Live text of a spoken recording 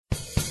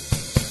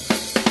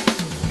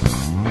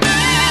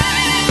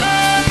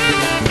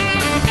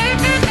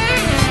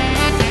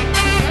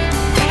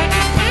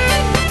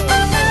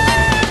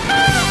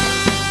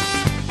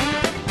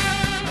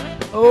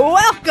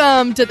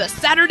Welcome to the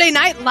Saturday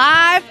Night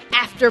Live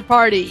After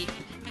Party.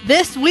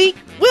 This week,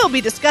 we'll be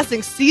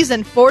discussing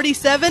Season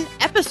 47,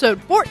 Episode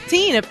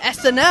 14 of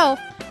SNL,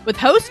 with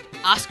host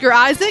Oscar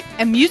Isaac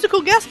and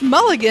musical guest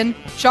Mulligan,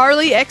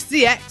 Charlie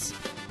XCX.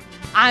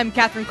 I'm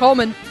Catherine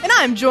Coleman, and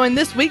I'm joined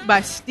this week by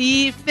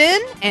Steve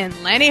Finn and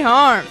Lanny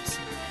Harms.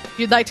 If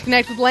you'd like to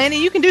connect with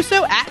Lanny, you can do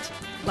so at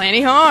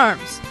Lanny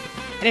Harms.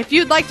 And if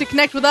you'd like to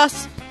connect with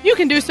us, you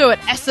can do so at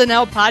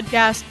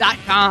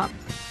snlpodcast.com.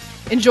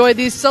 Enjoy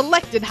these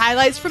selected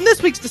highlights from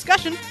this week's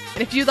discussion,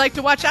 and if you'd like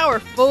to watch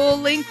our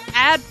full-length,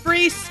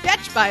 ad-free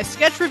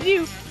sketch-by-sketch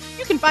review,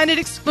 you can find it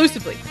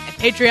exclusively at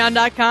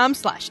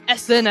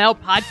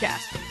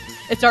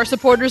patreon.com/snlpodcast. It's our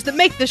supporters that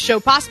make this show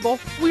possible.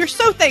 We are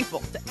so thankful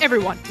to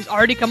everyone who's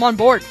already come on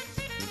board.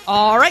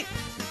 All right,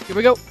 here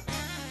we go.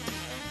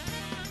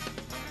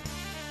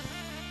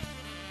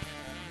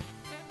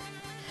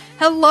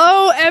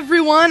 Hello,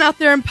 everyone out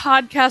there in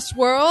podcast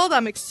world.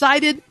 I'm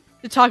excited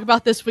to talk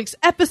about this week's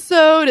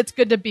episode. It's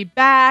good to be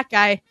back.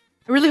 I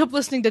really hope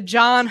listening to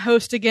John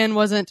host again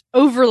wasn't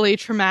overly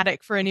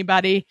traumatic for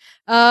anybody.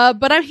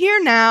 But I'm here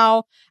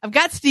now. I've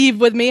got Steve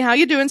with me. How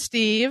you doing,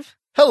 Steve?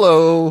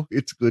 Hello.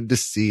 It's good to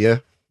see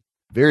you.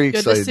 Very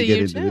excited to get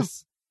into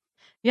this.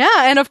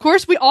 Yeah, and of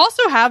course, we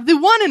also have the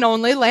one and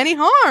only Lanny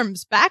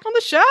Harms back on the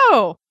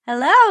show.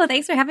 Hello.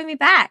 Thanks for having me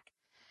back.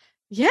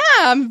 Yeah,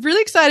 I'm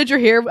really excited you're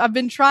here. I've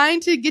been trying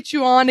to get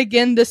you on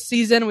again this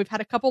season. We've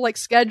had a couple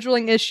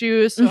scheduling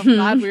issues, so I'm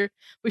glad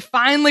we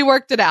finally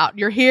worked it out.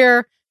 You're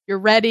here. You're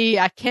ready.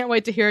 I can't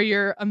wait to hear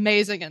your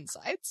amazing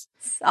insights.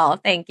 Oh,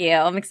 thank you.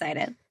 I'm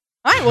excited.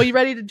 All right, well, you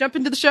ready to jump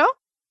into the show?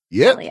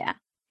 Yep. Hell yeah.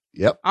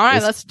 Yep. All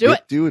right, let's do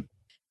it. Do it.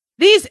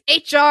 These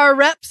HR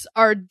reps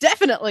are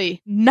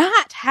definitely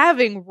not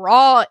having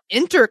raw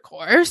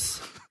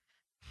intercourse.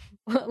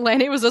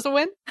 Lanny, was this a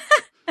win?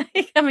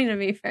 Coming to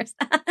me first.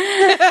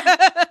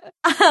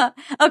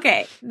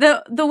 Okay.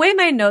 The way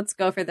my notes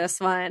go for this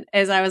one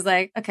is I was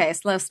like, okay,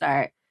 slow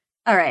start.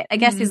 All right. I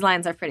guess these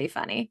lines are pretty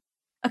funny.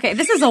 Okay.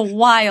 This is a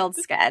wild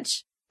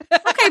sketch.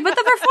 Okay. But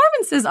the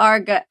performances are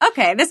good.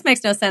 Okay. This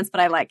makes no sense, but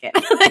I like it.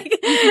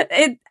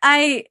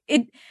 I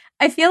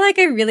feel like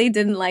I really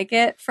didn't like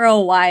it for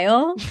a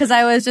while because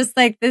I was just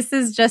like, this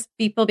is just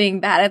people being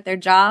bad at their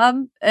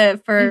job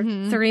for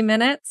 3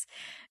 minutes.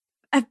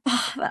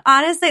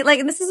 Honestly,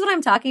 this is what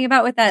I'm talking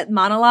about with that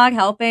monologue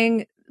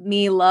helping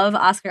me love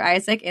Oscar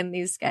Isaac in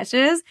these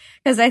sketches,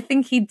 because I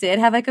think he did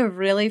have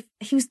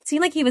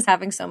seemed like he was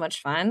having so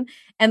much fun,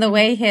 and the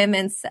way him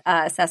and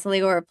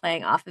Cecily were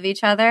playing off of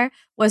each other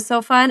was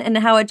so fun, and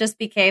how it just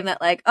became that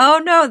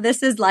oh no,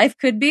 this is life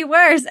could be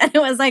worse, and it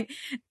was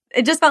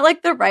it just felt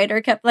like the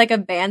writer kept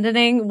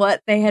abandoning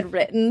what they had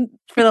written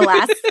for the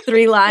last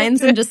 3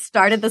 lines and just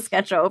started the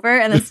sketch over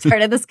and then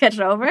started the sketch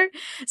over.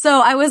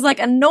 So I was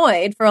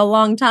annoyed for a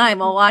long time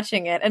while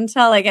watching it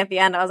until at the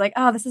end I was like,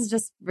 oh, this is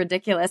just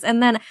ridiculous.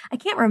 And then I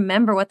can't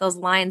remember what those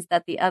lines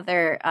that the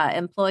other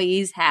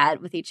employees had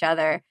with each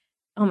other.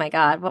 Oh my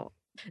God. What?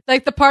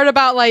 The part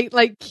about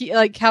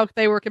how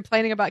they were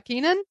complaining about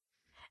Kenan?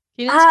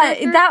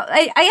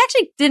 I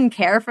actually didn't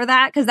care for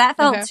that because that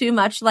felt too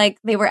much like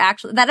they were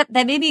actually that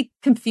made me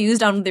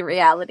confused on the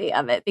reality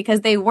of it,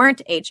 because they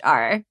weren't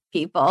HR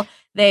people.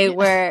 They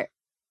were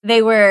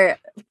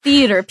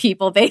theater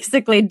people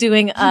basically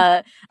doing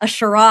a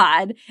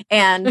charade,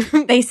 and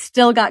they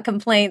still got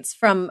complaints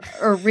from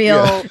a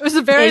real It was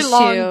a very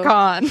long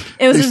con.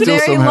 It was a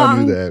very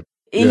long. Do that.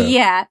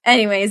 Yeah.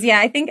 Anyways,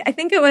 I think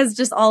it was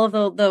just all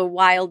of the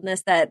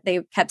wildness that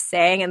they kept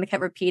saying and they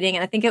kept repeating,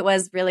 and I think it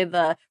was really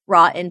the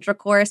raw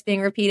intercourse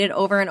being repeated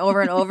over and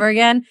over and over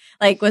again.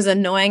 Was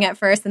annoying at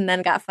first and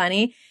then got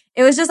funny.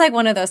 It was just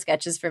one of those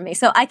sketches for me.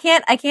 So I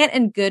can't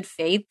in good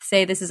faith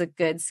say this is a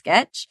good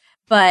sketch,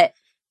 but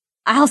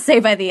I'll say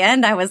by the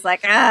end I was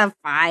like,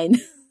 fine.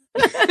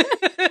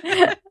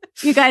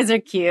 You guys are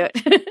cute.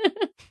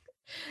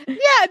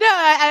 Yeah, no,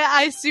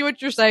 I see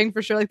what you're saying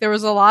for sure. There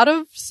was a lot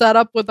of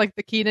setup with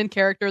the Kenan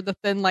character that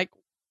then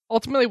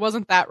ultimately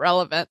wasn't that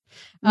relevant.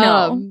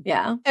 No,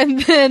 yeah.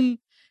 And then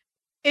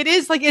it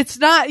is it's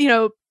not,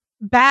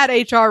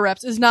 bad HR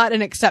reps is not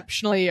an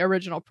exceptionally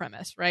original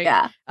premise, right?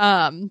 Yeah.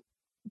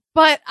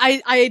 But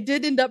I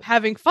did end up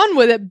having fun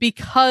with it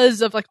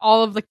because of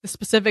all of the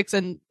specifics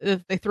and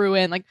they threw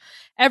in.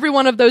 Every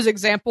one of those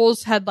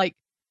examples had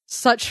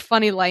such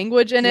funny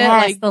language in it.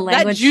 Yes, the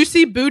language. That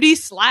juicy booty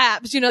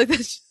slaps,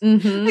 that's,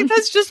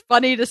 that's just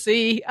funny to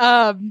see.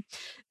 And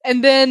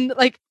then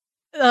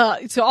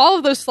so all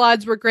of those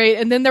slides were great.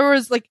 And then there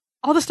was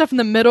all the stuff in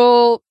the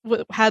middle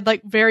had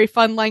very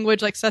fun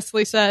language. Like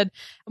Cecily said,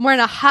 I'm wearing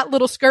a hot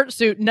little skirt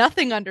suit,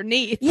 nothing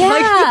underneath.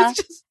 Yeah.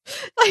 It's just,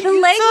 the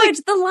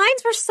language, the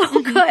lines were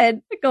so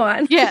good. Go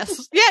on.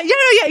 Yes. Yeah,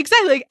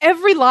 exactly.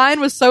 Every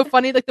line was so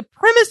funny. The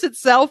premise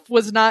itself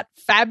was not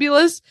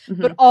fabulous,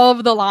 but all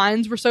of the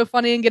lines were so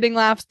funny and getting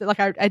laughs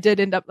that I did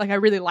end up I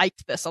really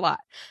liked this a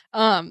lot.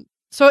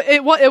 So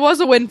it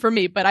was a win for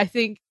me, but I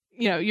think,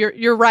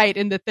 you're right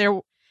in that there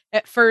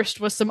at first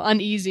was some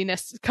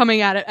uneasiness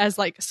coming at it as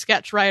a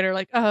sketch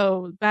writer,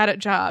 oh, bad at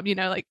job,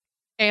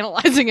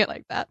 analyzing it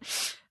like that.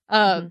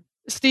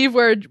 Steve,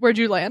 where'd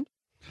you land?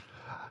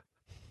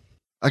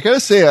 I gotta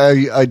say,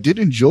 I did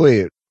enjoy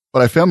it,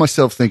 but I found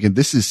myself thinking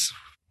this is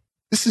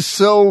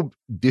so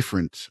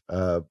different,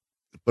 but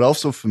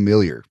also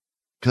familiar,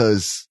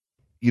 because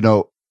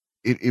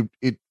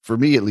it for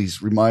me at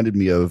least reminded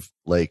me of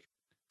like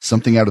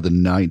something out of the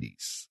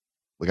 90s.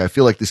 Like I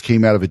feel like this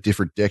came out of a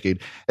different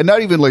decade, and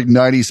not even like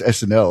 90s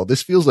SNL.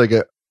 This feels like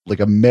a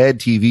Mad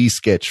TV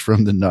sketch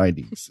from the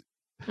 90s.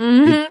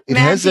 Mm-hmm. It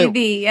Mad has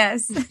TV,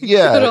 yes.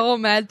 Yeah. Good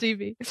old Mad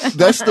TV.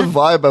 That's the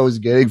vibe I was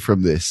getting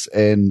from this.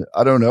 And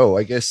I don't know,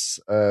 I guess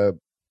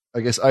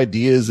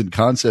ideas and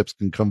concepts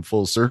can come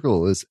full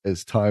circle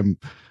as time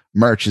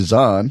marches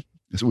on,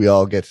 as we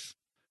all get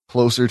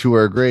closer to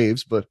our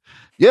graves. But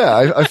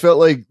yeah, I felt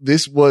like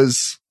this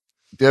was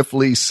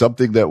definitely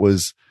something that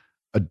was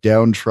a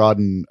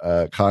downtrodden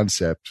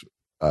concept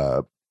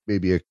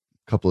maybe a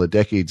couple of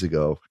decades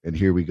ago, and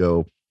here we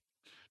go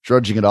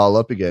drudging it all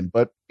up again.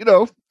 But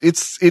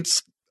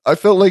it's I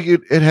felt like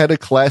it had a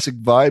classic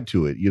vibe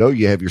to it.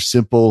 You have your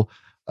simple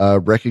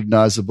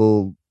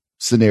recognizable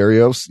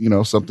scenarios,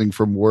 something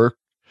from work,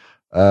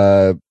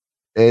 the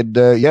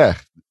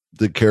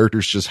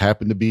characters just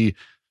happen to be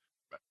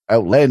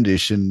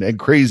outlandish and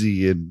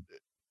crazy, and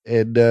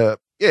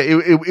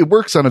it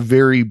works on a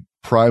very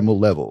primal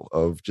level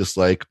of just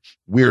like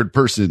weird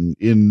person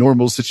in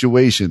normal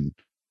situation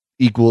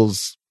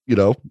equals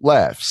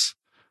laughs.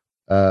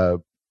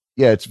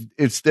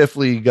 It's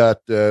definitely got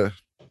a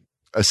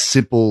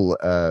simple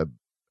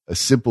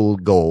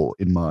goal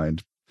in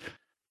mind,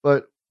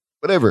 but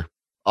whatever.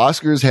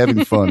 Oscar's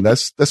having fun.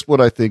 That's what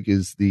I think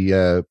is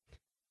the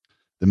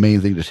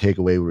main thing to take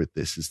away with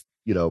this is,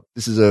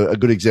 this is a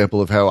good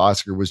example of how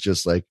Oscar was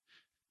just like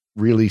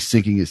really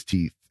sinking his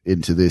teeth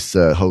into this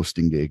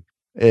hosting gig.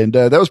 And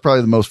that was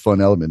probably the most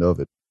fun element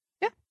of it.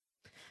 Yeah.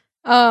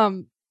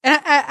 And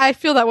I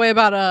feel that way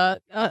about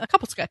a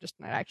couple sketches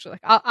tonight, actually.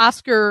 Like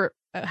Oscar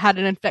had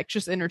an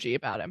infectious energy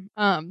about him.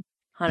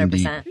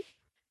 100%.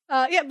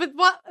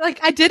 But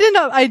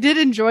I did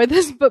enjoy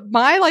this, but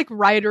my like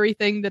writery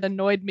thing that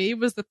annoyed me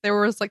was that there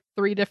was like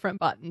 3 different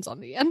buttons on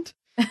the end.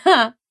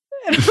 And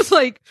it was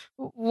like,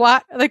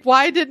 why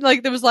did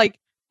like, there was like,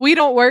 we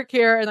don't work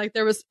here. And like,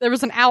 there was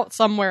an out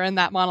somewhere in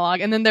that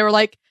monologue. And then they were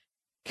like,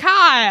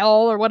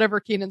 Kyle or whatever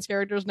Keenan's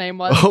character's name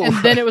was. Oh, and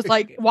then it was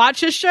like,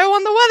 watch his show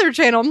on the Weather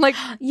Channel. I'm like,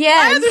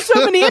 yes. why are there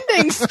so many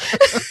endings?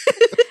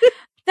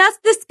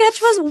 The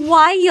sketch was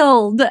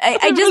wild.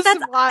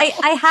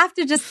 I have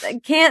to just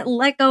can't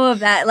let go of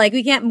that. Like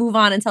we can't move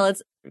on until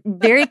it's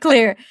very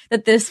clear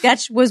that the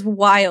sketch was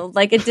wild.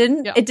 Like it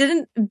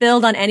didn't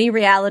build on any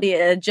reality.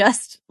 It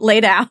just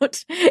laid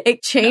out.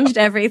 It changed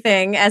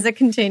everything as it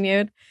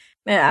continued.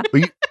 Yeah.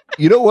 But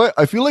you know what?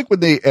 I feel like when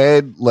they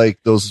add like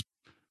those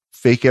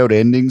fake out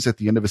endings at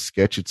the end of a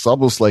sketch, it's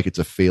almost like it's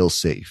a fail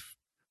safe.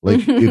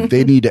 Like if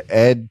they need to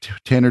add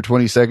 10 or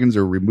 20 seconds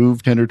or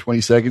remove 10 or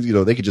 20 seconds,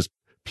 they could just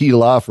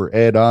peel off or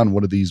add on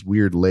one of these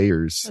weird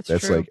layers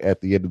that's like at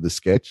the end of the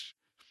sketch.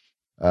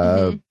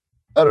 I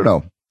don't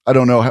know. I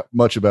don't know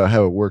much about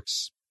how it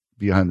works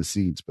behind the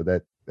scenes, but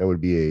that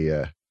would be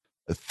a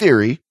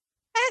theory.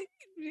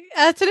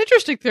 It's an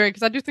interesting theory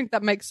because I do think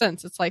that makes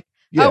sense. It's like,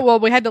 oh, well,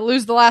 we had to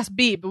lose the last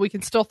beat, but we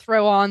can still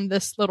throw on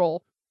this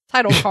little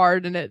title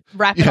card and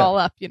wrap it all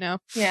up,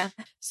 Yeah.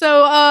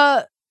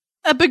 So,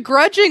 a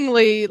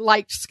begrudgingly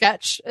liked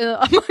sketch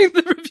among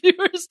the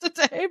reviewers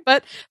today,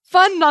 but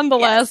fun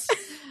nonetheless.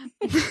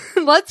 Yes.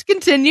 Let's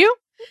continue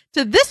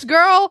to This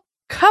Girl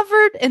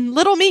Covered in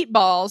Little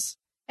Meatballs.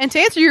 And to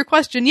answer your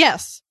question,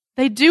 yes,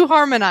 they do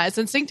harmonize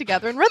and sing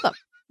together in rhythm.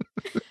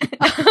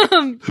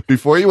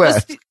 Before you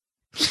ask.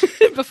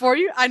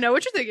 I know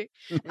what you're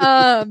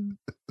thinking.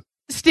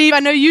 Steve, I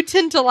know you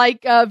tend to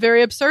like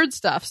very absurd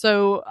stuff,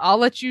 so I'll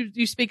let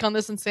you speak on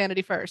this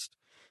insanity first.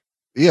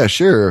 Yeah,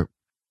 sure.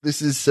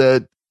 This is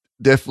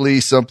definitely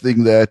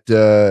something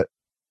that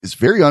is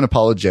very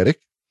unapologetic.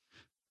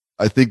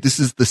 I think this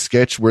is the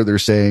sketch where they're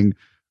saying,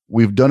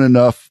 we've done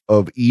enough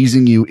of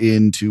easing you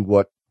into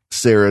what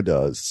Sarah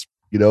does.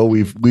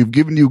 We've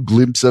given you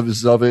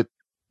glimpses of it,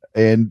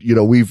 and,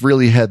 we've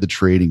really had the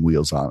training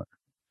wheels on it.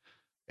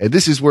 And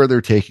this is where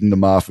they're taking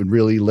them off and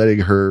really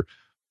letting her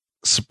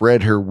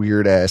spread her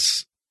weird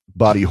ass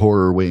body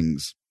horror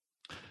wings.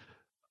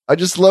 I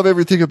just love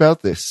everything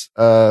about this.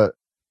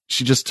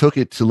 She just took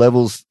it to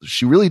levels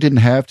she really didn't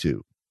have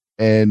to.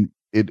 And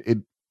it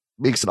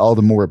makes it all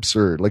the more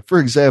absurd. Like, for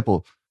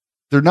example,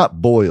 they're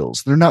not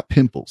boils. They're not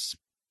pimples,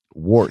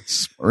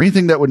 warts, or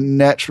anything that would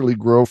naturally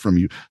grow from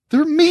you.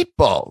 They're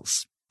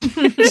meatballs.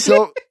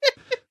 So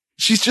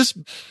she's just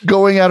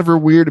going out of her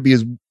way to be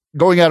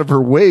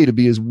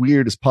as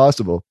weird as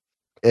possible.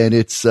 And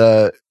it's,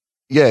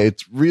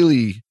 it's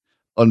really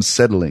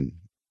unsettling.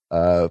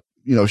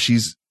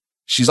 She's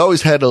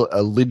always had a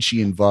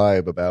Lynchian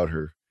vibe about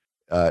her.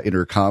 In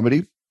her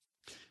comedy.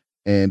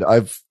 And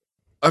I've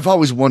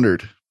always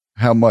wondered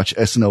how much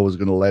SNL was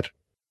going to let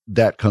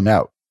that come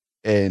out.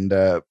 And,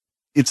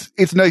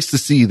 it's nice to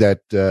see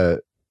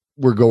that,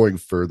 we're going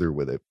further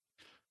with it.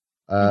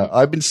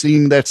 I've been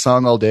singing that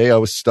song all day. I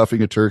was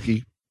stuffing a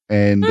turkey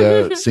and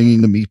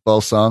singing the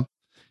meatball song.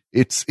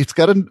 It's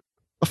got a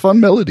fun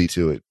melody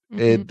to it.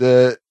 Mm-hmm.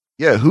 And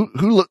yeah,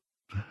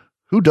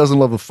 who doesn't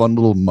love a fun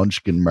little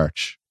Munchkin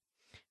merch?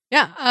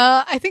 Yeah,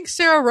 I think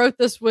Sarah wrote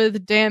this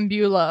with Dan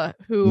Beulah,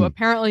 who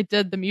apparently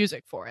did the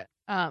music for it.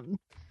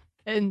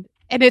 And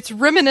it's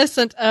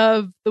reminiscent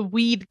of the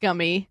Weed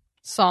Gummy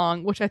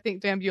song, which I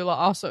think Dan Beulah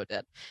also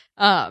did.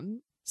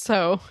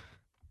 So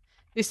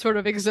these sort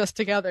of exist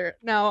together.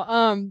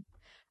 Now,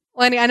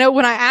 Lenny, I know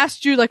when I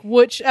asked you like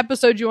which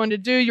episode you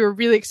wanted to do, you were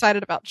really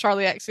excited about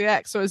Charlie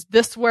XCX. So is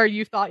this where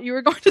you thought you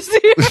were going to see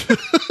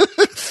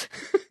it?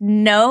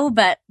 No,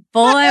 but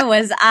boy,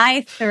 was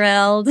I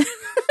thrilled.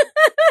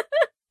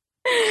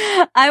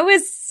 I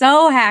was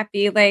so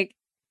happy. Like,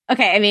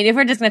 okay, I mean, if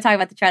we're just going to talk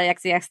about the Charlie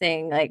XCX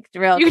thing, like,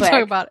 real quick. You can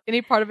talk about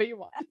any part of it you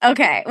want.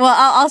 Okay, well,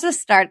 I'll also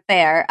start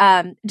there,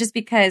 just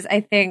because I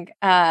think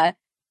I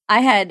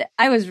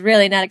was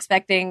really not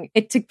expecting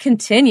it to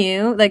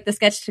continue, like, the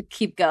sketch to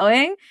keep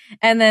going,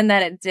 and then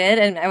that it did,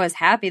 and I was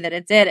happy that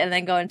it did, and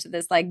then go into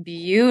this, like,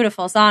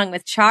 beautiful song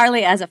with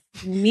Charlie as a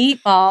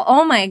meatball.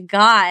 Oh, my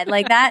God.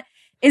 Like, that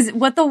is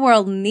what the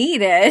world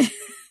needed.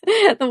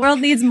 The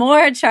world needs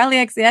more Charlie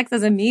XCX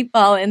as a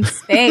meatball in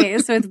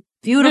space with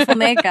beautiful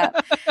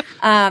makeup.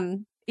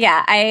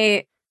 Yeah,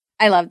 I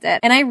loved it.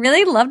 And I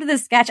really loved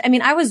this sketch. I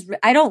mean,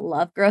 I don't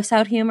love gross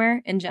out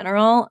humor in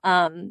general.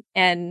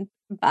 And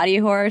body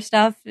horror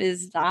stuff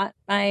is not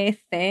my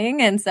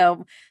thing. And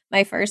so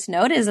my first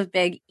note is a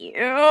big ew.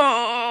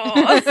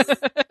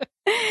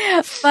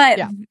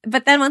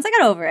 But then once I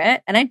got over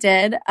it, and I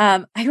did,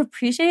 I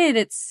appreciated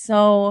it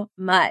so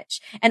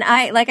much. And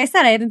like I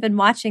said, I haven't been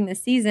watching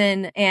this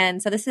season.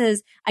 And so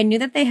I knew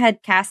that they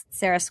had cast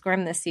Sarah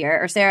Squirm this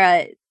year, or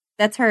Sarah,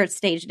 that's her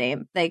stage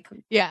name. Like,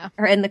 yeah.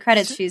 Or in the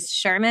credits, she's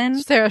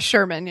Sherman. Sarah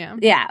Sherman, yeah.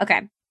 Yeah,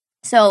 okay.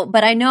 So,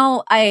 but I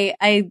know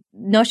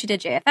she did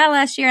JFL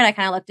last year, and I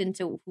kind of looked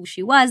into who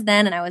she was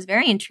then, and I was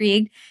very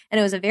intrigued, and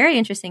it was a very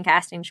interesting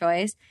casting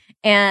choice.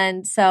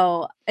 And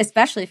so,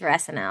 especially for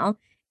SNL.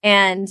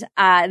 And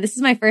this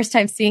is my first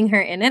time seeing her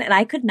in it, and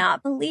I could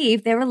not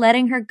believe they were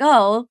letting her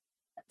go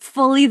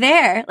fully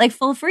there, like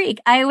full freak.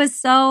 I was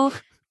so...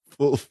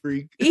 Full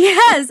freak.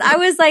 Yes, I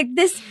was like,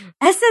 this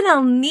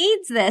SNL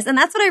needs this, and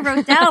that's what I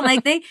wrote down.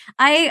 Like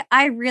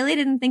I really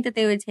didn't think that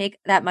they would take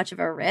that much of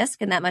a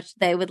risk and that much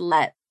they would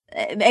let.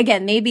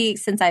 Again, maybe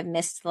since I've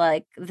missed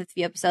like the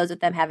few episodes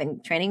with them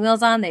having training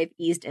wheels on, they've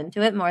eased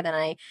into it more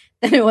than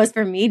it was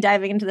for me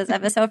diving into this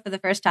episode for the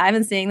first time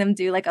and seeing them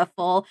do like a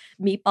full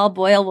meatball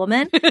boil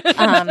woman.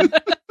 And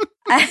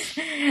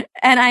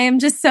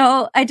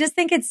I just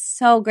think it's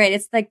so great.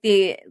 It's like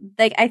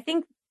I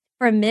think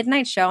for a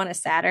midnight show on a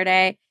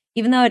Saturday,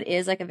 even though it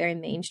is like a very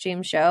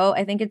mainstream show,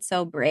 I think it's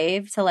so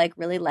brave to like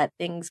really let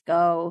things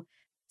go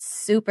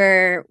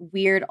super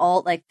weird,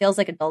 like feels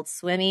like Adult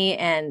Swimmy,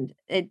 and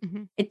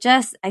it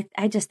just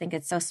I just think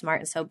it's so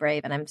smart and so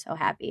brave, and I'm so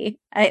happy.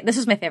 This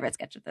was my favorite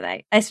sketch of the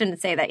night. I shouldn't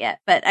say that yet,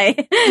 but I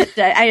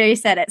already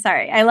said it.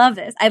 Sorry. I love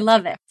this. I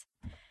love it.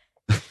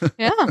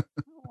 Yeah.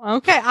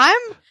 Okay.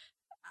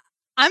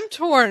 I'm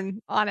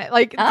torn on it.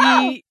 Like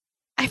I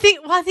think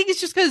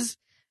it's just because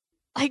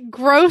like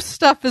gross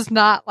stuff is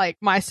not like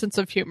my sense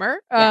of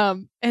humor. Yeah.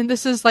 And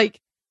this is like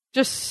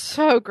just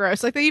so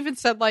gross. Like they even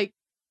said like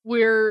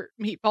we're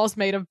meatballs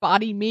made of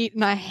body meat,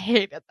 and I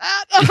hated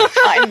that.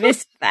 I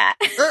missed that.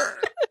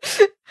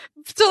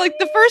 So like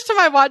the first time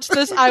I watched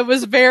this, I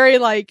was very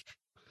like,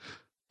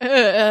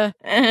 and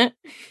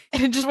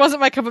it just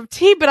wasn't my cup of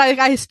tea, but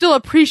I still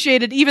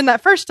appreciated even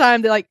that first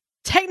time that like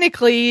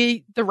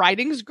technically the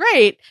writing's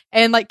great,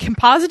 and like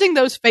compositing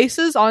those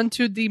faces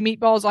onto the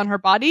meatballs on her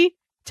body,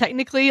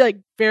 technically like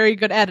very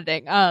good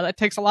editing. That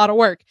takes a lot of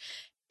work.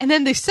 And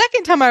then the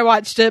second time I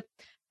watched it,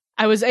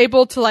 I was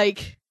able to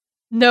like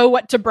know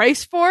what to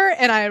brace for,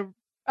 and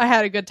I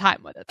had a good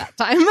time with it that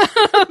time.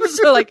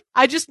 So like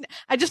I just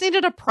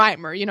needed a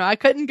primer, you know. I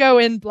couldn't go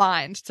in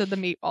blind to the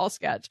meatball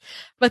sketch.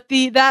 But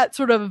that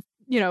sort of,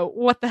 you know,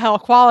 what the hell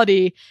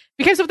quality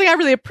became something I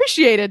really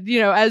appreciated, you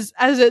know, as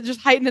it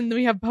just heightened. And then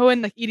we have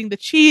Bowen like eating the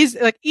cheese.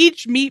 Like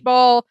each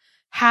meatball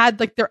had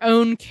like their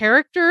own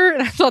character,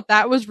 and I thought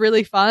that was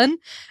really fun.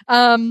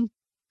 And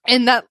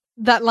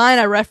that line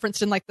I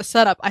referenced in like the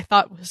setup, I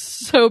thought was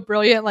so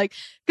brilliant. Like,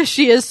 cause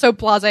she is so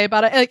blasé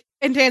about it. Like,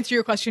 and to answer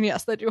your question,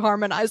 yes, they do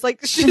harmonize.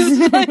 Like, she's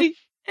like,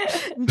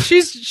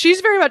 she's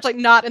very much like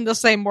not in the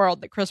same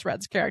world that Chris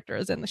Redd's character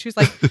is in. She's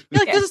like, yeah,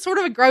 like this is sort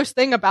of a gross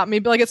thing about me,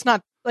 but like it's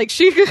not like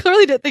she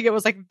clearly didn't think it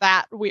was like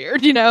that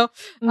weird, you know?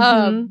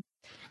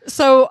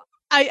 So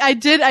I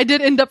did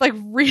end up like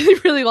really,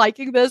 really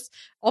liking this.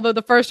 Although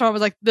the first time I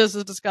was like, this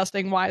is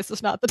disgusting. Why is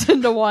this not the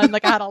 10-1?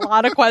 Like I had a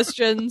lot of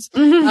questions.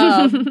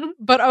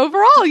 But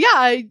overall, yeah,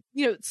 I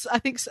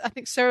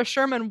think Sarah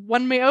Sherman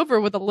won me over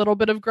with a little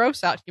bit of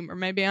gross out humor.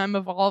 Maybe I'm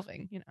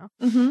evolving, you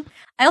know?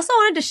 I also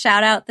wanted to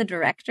shout out the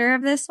director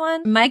of this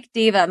one, Mike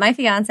Diva. My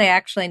fiance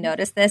actually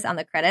noticed this on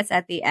the credits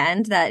at the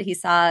end, that he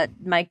saw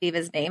Mike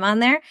Diva's name on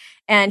there.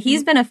 And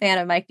he's been a fan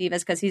of Mike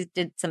Diva's because he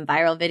did some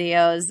viral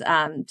videos,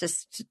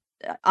 just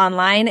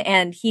online,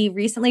 and he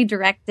recently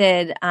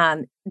directed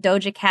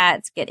Doja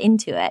Cat's Get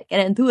Into It,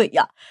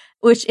 yeah,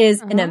 which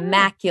is an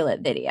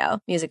immaculate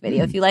music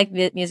video. If you like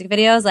music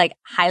videos, like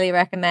highly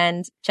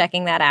recommend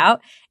checking that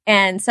out.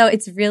 And so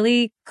it's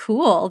really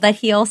cool that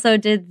he also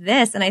did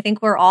this. And I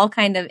think we're all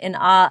kind of in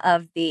awe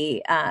of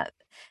the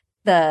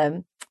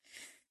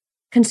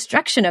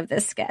construction of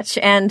this sketch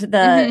and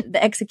the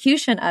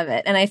execution of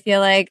it. And I feel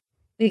like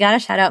we got to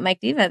shout out Mike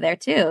Diva there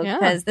too,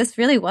 because this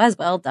really was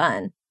well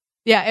done.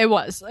 Yeah, it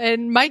was.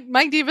 And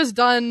Mike Diva's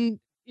done,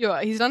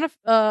 he's done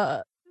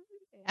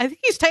I think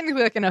he's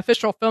technically like an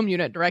official film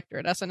unit director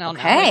at SNL now.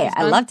 Okay,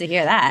 I love to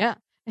hear that. Yeah.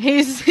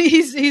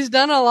 He's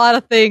done a lot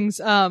of things,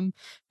 but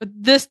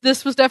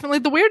this was definitely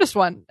the weirdest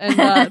one,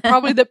 and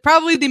probably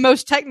the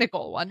most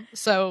technical one.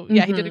 So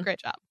yeah, he did a great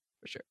job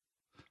for sure.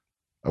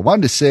 I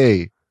wanted to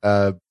say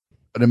an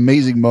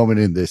amazing moment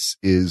in this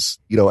is,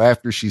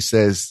 after she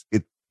says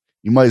it,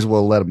 you might as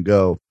well let him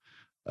go.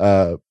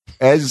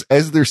 As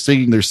they're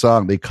singing their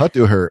song, they cut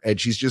to her, and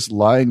she's just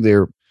lying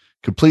there,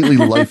 completely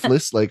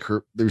lifeless, like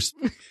her face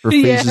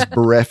is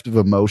bereft of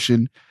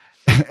emotion.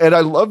 And I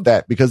love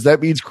that, because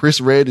that means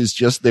Chris Redd is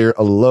just there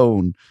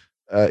alone,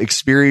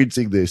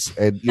 experiencing this.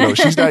 And,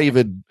 she's not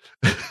even,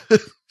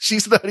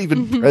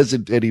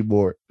 present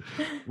anymore,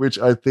 which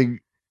I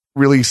think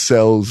really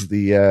sells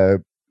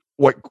the,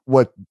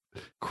 what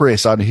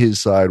Chris on his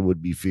side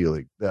would be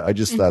feeling. I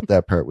just thought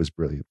that part was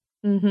brilliant.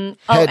 Mm-hmm.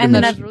 Oh, and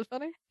then really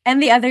funny.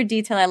 And the other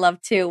detail I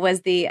loved too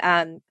was the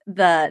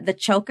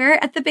choker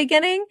at the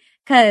beginning,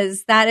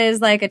 because that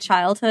is like a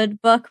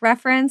childhood book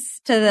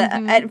reference to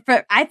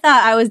the. I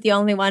thought I was the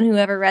only one who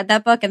ever read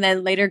that book, and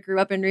then later grew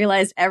up and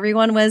realized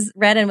everyone was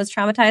read and was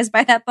traumatized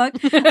by that book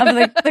of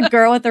the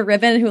girl with the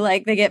ribbon who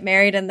they get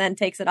married and then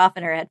takes it off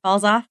and her head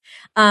falls off.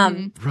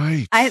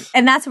 Right.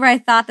 And that's where I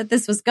thought that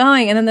this was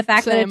going, and then the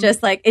fact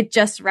that it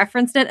just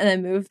referenced it and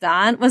then moved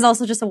on was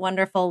also just a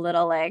wonderful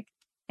little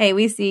hey,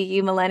 we see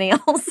you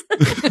millennials.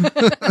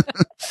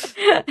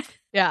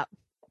 Yeah.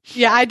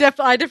 Yeah, I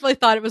definitely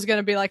thought it was going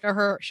to be like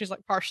she's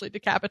like partially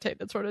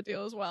decapitated sort of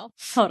deal as well.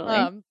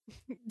 Totally.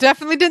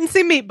 Definitely didn't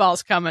see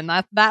meatballs coming.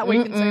 That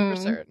we can say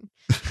for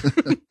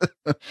certain.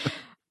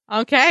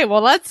 Okay,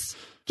 well, let's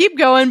keep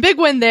going. Big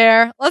win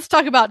there. Let's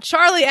talk about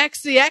Charli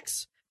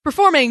XCX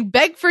performing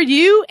Beg For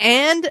You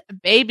and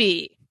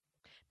Baby.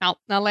 Now,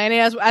 Lanny,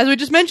 as we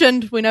just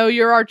mentioned, we know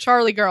you're our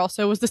Charli girl.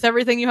 So was this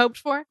everything you hoped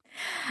for?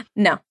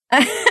 No.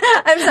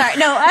 I'm sorry.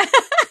 No.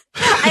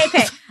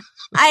 Okay.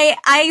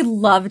 I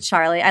love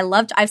Charli.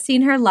 I've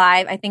seen her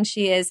live. I think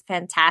she is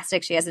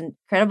fantastic. She has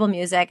incredible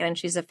music and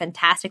she's a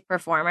fantastic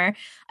performer.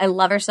 I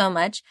love her so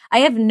much. I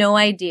have no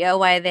idea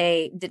why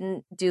they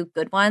didn't do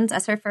Good Ones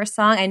as her first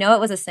song. I know it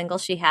was a single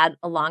she had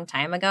a long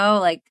time ago,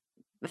 like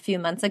a few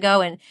months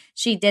ago, and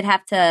she did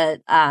have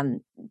to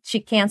she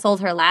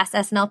canceled her last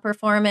SNL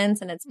performance,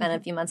 and it's been a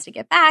few months to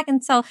get back,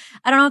 and so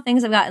I don't know if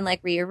things have gotten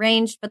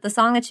rearranged, but the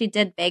song that she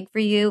did, Beg For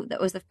You,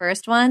 that was the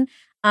first one,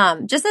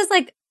 just as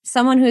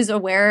someone who's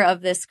aware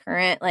of this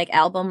current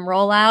album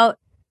rollout,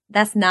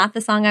 that's not the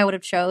song I would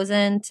have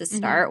chosen to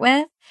start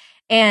with.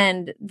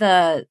 And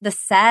the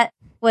set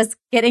was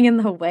getting in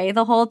the way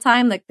the whole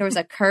time. There was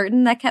a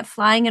curtain that kept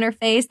flying in her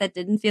face that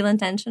didn't feel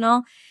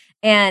intentional.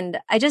 And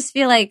I just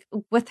feel like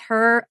with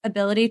her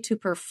ability to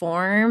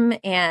perform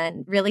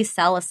and really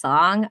sell a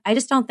song, I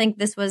just don't think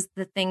this was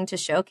the thing to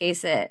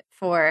showcase it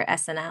for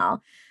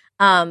SNL.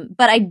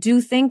 But I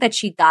do think that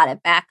she got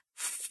it back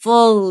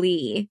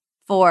fully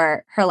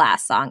for her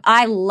last song.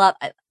 I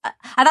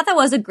thought that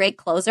was a great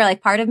closer.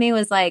 Part of me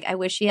was I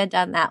wish she had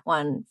done that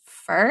one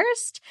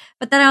first.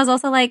 But then I was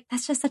also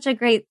that's such a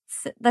great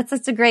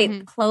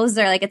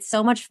closer. It's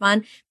so much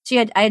fun.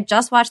 I had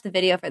just watched the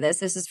video for this.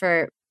 This is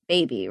for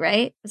Baby,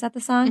 right? Was that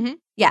the song? Mm-hmm.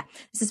 Yeah,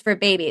 this is for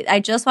Baby.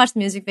 I just watched the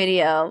music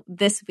video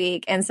this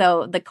week, and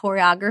so the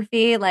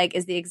choreography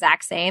is the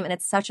exact same, and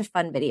it's such a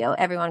fun video.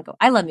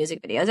 I love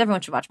music videos.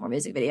 Everyone should watch more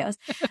music videos.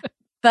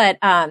 But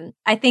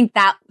I think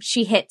that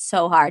she hit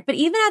so hard. But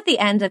even at the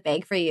end of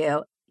Beg For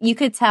You, you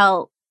could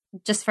tell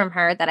just from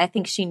her that I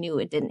think she knew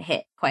it didn't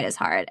hit quite as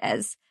hard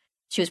as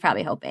she was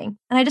probably hoping.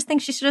 And I just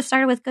think she should have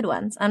started with Good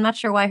Ones. I'm not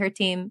sure why her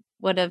team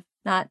would have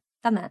not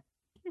done that.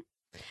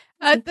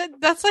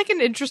 That's an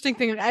interesting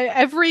thing.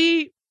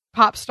 Every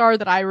pop star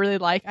that I really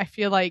like, I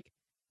feel like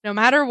no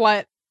matter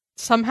what,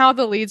 somehow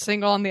the lead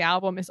single on the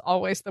album is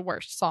always the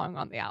worst song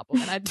on the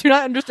album. And I do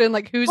not understand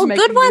who's making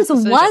Good Ones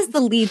was the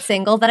lead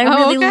single that I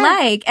really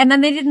like. And then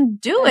they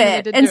didn't do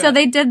it. And so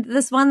they did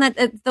this one that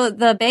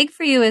the Beg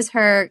For You is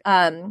her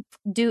not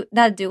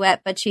a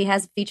duet, but she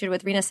has featured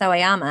with Rina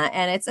Sawayama.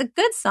 And it's a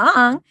good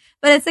song,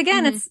 but it's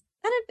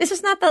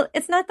just not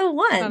the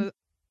one.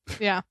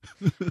 Yeah,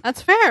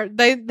 that's fair.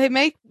 They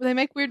make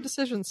weird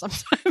decisions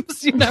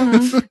sometimes,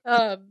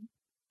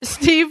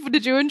 Steve,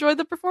 did you enjoy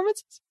the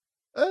performances?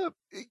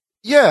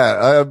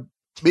 Yeah,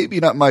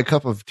 maybe not my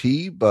cup of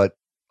tea, but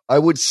I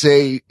would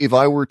say if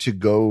I were to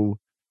go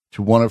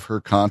to one of her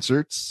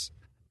concerts,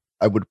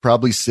 I would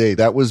probably say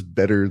that was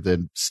better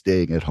than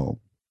staying at home.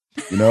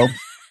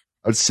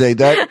 I'd say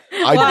that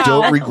I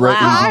don't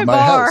regret leaving my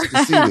house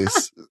to see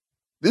this.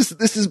 This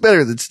is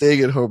better than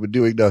staying at home and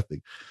doing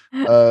nothing.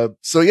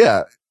 So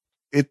yeah,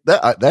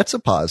 that's a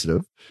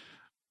positive.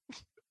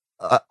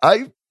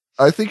 I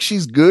think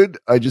she's good.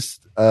 I just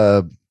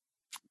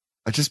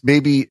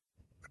maybe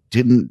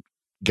didn't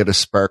get a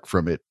spark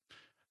from it.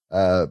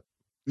 I've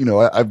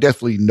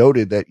definitely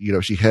noted that,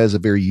 she has a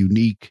very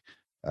unique,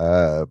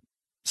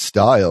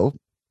 style.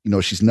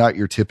 She's not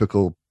your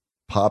typical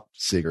pop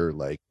singer,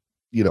 like,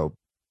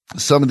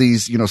 some of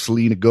these,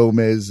 Selena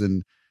Gomez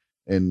and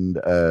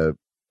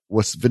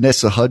what's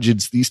Vanessa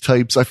Hudgens, these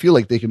types. I feel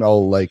like they can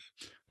all like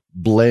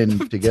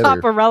blend together.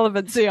 Top of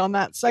relevancy on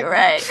that segment.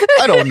 Right.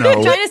 I don't know.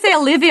 You're trying to say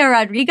Olivia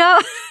Rodrigo?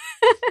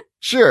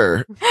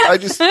 Sure. I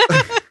just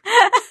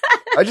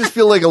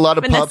feel like a lot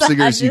of Vanessa pop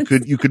singers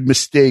Hudgens. you could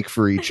mistake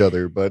for each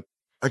other, but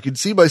I could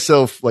see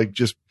myself like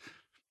just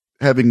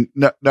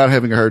not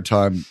having a hard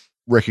time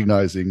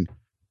recognizing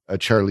a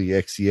Charlie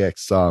XCX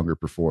song or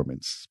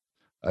performance.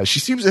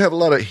 She seems to have a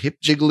lot of hip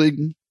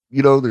jiggling.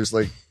 There's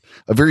like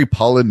a very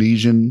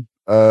Polynesian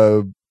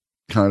kind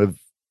of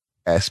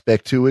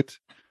aspect to it.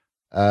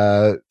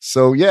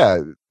 So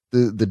yeah,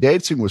 the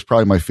dancing was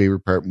probably my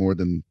favorite part more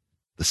than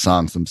the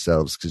songs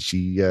themselves, because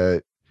she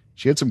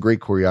had some great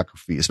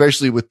choreography,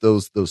 especially with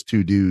those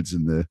two dudes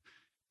in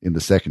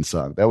the second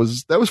song. That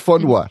was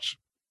fun to watch.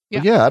 Yeah.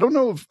 But yeah, I don't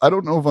know if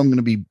I'm going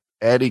to be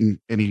adding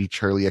any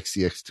Charlie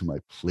XCX to my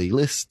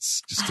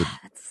playlists just to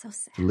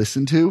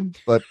listen to,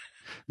 but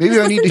maybe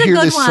I need to hear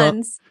this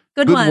song.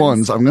 Good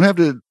ones. I'm going to have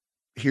to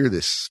hear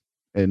this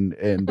and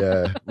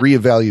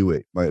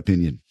reevaluate my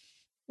opinion.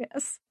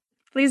 Yes,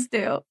 please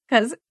do,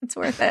 because it's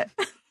worth it.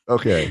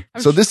 Okay.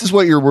 So this is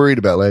what you're worried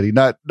about, Laddie,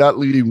 not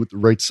leading with the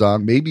right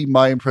song. Maybe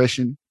my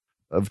impression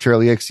of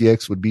Charlie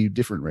XCX would be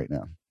different right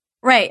now.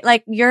 Right.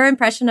 Like your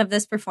impression of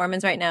this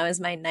performance right now is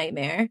my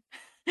nightmare.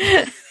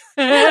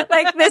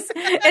 Like this,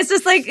 it's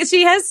just like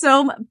she has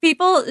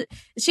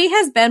she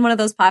has been one of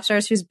those pop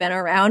stars who's been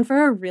around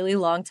for a really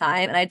long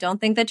time. And I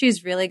don't think that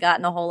she's really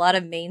gotten a whole lot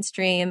of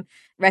mainstream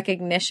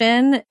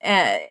recognition.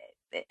 And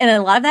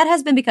a lot of that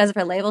has been because of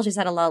her label. She's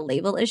had a lot of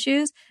label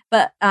issues,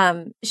 but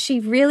she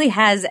really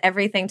has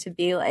everything to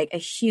be like a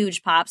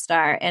huge pop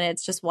star. And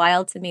it's just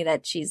wild to me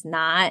that she's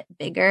not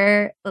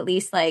bigger, at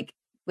least like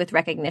with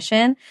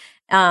recognition.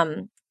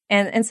 And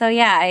so,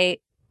 yeah,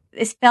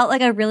 it felt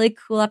like a really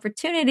cool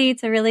opportunity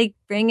to really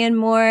bring in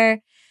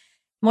more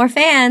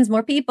fans,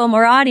 more people,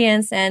 more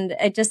audience. And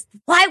it just,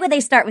 why would they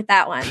start with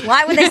that one?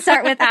 Why would they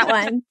start with that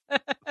one?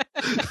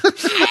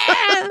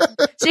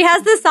 She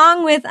has this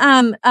song with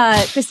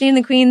Christine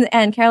the Queen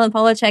and Carolyn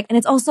Polachek, and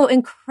it's also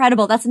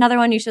incredible. That's another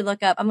one you should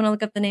look up. I'm going to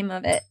look up the name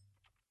of it.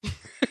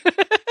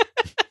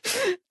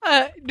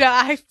 No,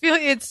 I feel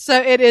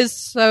it is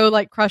so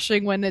like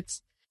crushing when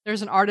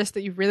there's an artist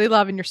that you really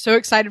love and you're so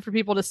excited for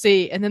people to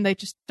see, and then they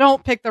just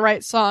don't pick the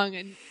right song,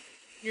 and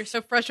you're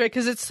so frustrated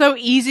because it's so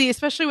easy,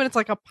 especially when it's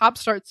like a pop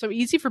star. It's so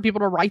easy for people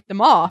to write them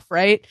off,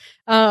 right?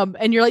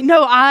 And you're like,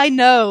 no, I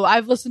know,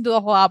 I've listened to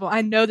the whole album.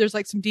 I know there's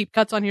like some deep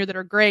cuts on here that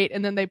are great,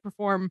 and then they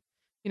perform,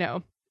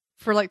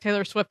 for like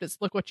Taylor Swift, it's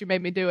Look What You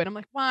Made Me Do, and I'm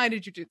like, why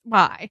did you do?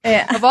 Why?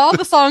 Yeah. Of all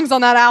the songs on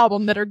that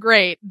album that are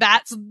great,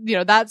 that's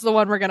the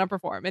one we're gonna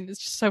perform, and it's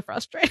just so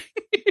frustrating.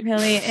 It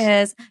really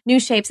is. New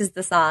Shapes is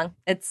the song.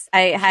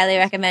 I highly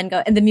recommend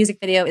go, and the music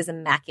video is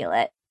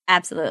immaculate.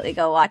 Absolutely,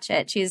 go watch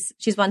it. She's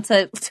one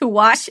to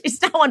watch.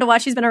 She's not one to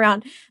watch. She's been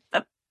around,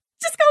 but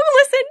just go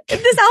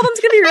listen. This album's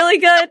gonna be really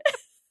good.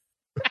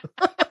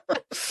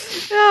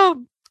 Yeah.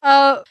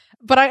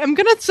 But I am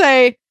gonna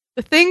say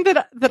the thing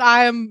that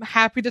I am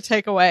happy to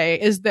take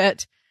away is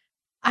that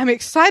I'm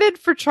excited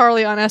for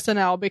Charlie on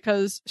SNL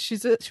because she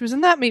was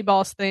in that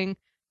Meatballs thing.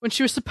 When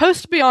she was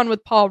supposed to be on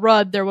with Paul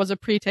Rudd, there was a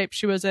pre-tape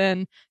she was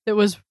in that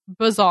was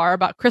bizarre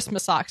about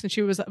Christmas socks, and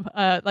she was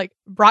like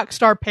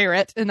Rockstar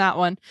Parrot in that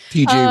one.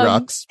 TJ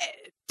Rocks.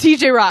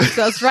 TJ Rocks,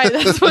 that's right.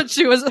 That's what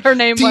her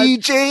name was.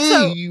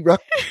 TJ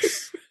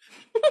Rocks.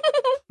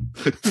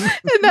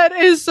 And that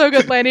is so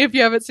good, Lanny. If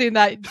you haven't seen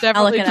that,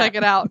 definitely check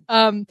it out.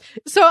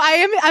 So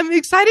I'm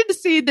excited to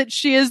see that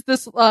she is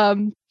this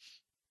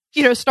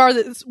star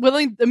that's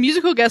willing, a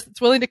musical guest that's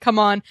willing to come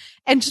on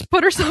and just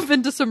put herself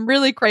into some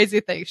really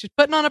crazy things. She's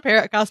putting on a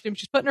parrot costume.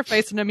 She's putting her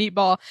face in a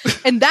meatball.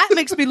 And that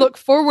makes me look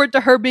forward to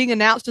her being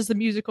announced as a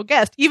musical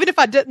guest. Even if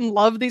I didn't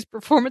love these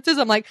performances,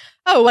 I'm like,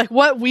 oh, like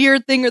what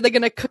weird thing are they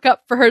going to cook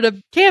up for her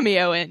to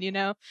cameo in,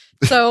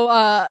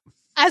 So,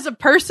 as a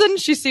person,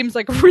 she seems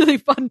like a really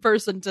fun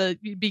person to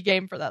be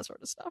game for that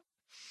sort of stuff.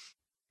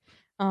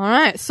 All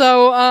right.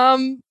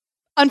 So,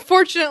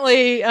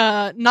 unfortunately,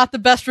 not the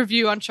best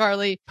review on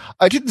Charlie.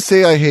 I didn't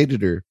say I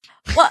hated her.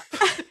 Well,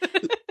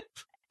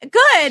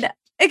 good.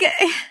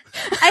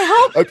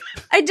 I hope.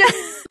 I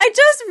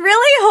just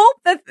really hope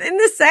that in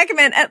this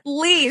segment, at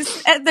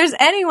least, there's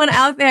anyone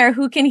out there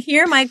who can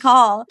hear my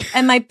call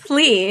and my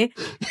plea. And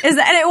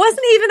it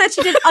wasn't even that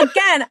she did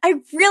again. I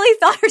really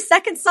thought her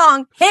second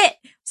song hit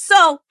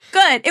so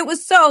good. It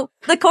was the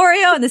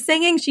choreo and the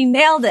singing, she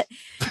nailed it.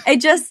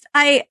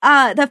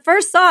 The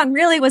first song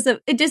really was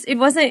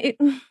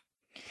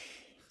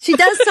She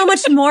does so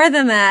much more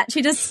than that.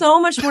 She does so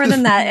much more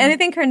than that. And I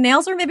think her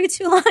nails were maybe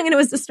too long and it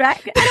was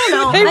distracting. I don't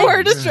know. They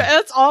were distracting.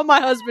 That's all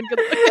my husband could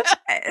look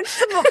at.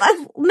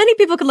 Many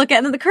people could look at it.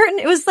 And then the curtain,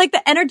 it was like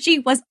the energy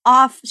was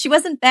off. She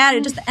wasn't bad.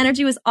 It just the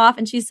energy was off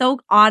and she's so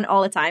on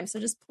all the time. So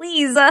just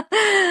please,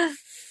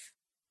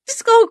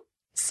 just go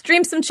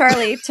stream some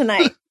Charlie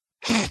tonight.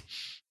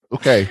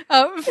 Okay.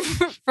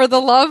 For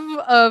the love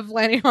of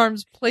Lanny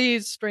Harms,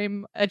 please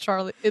stream at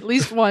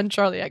least one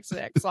Charlie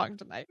XCX song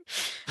tonight.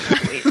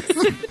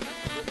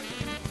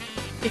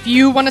 If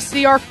you want to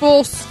see our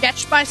full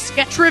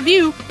sketch-by-sketch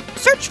review,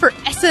 search for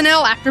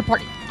SNL After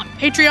Party on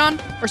Patreon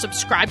or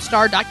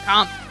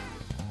Subscribestar.com.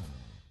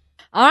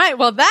 All right,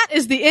 well, that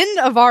is the end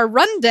of our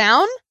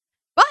rundown.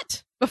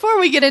 But before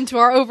we get into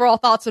our overall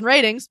thoughts and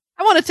ratings,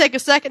 I want to take a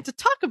second to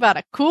talk about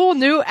a cool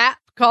new app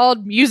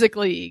called Music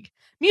League.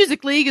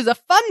 Music League is a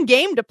fun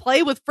game to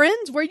play with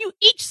friends where you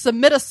each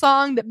submit a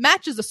song that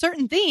matches a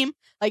certain theme,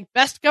 like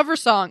Best Cover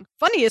Song,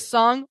 Funniest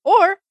Song,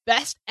 or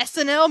Best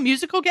SNL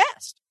Musical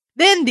Guest.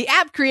 Then the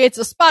app creates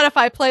a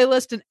Spotify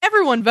playlist and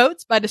everyone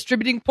votes by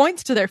distributing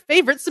points to their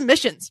favorite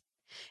submissions.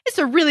 It's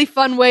a really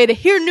fun way to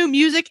hear new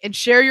music and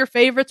share your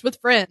favorites with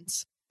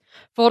friends.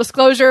 Full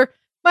disclosure,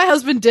 my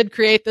husband did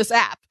create this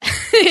app.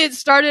 It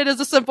started as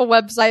a simple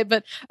website,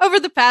 but over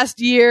the past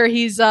year,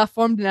 he's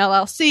formed an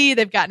LLC,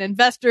 they've gotten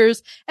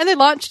investors, and they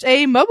launched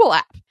a mobile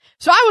app.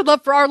 So I would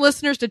love for our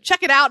listeners to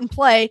check it out and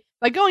play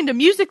by going to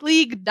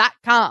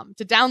musicleague.com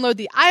to download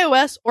the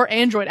iOS or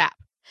Android app.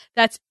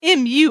 That's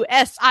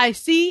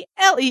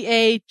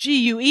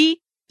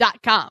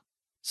musicleague.com.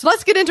 So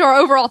let's get into our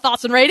overall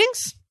thoughts and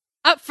ratings.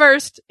 Up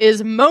first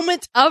is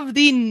Moment of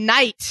the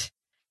Night.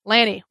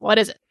 Lanny, what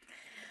is it?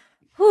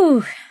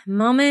 Whew,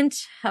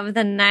 moment of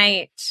the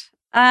night.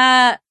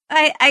 I'll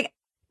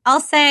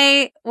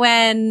say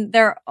when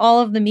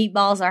all of the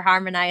meatballs are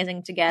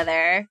harmonizing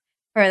together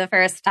for the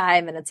first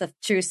time and it's a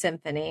true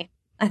symphony.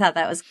 I thought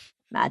that was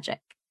magic.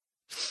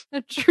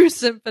 A true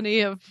symphony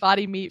of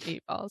body meat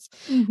meatballs.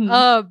 Mm-hmm.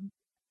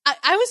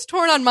 I was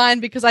torn on mine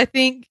because I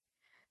think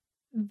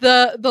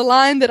the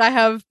line that I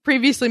have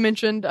previously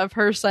mentioned of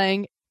her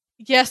saying,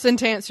 yes, and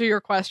to answer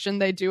your question,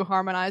 they do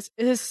harmonize,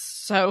 is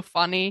so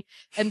funny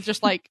and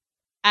just like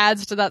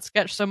adds to that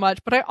sketch so much.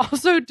 But I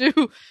also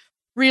do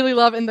really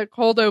love in the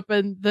cold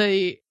open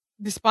the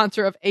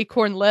sponsor of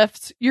Acorn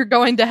Lifts. You're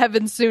going to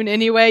heaven soon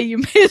anyway. You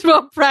may as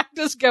well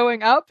practice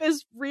going up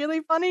is really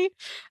funny.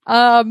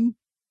 I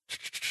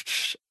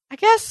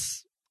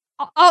guess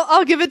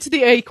I'll give it to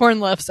the Acorn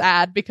Lifts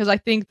ad because I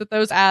think that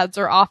those ads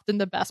are often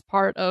the best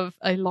part of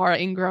a Laura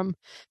Ingraham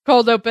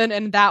cold open,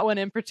 and that one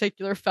in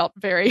particular felt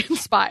very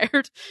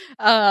inspired.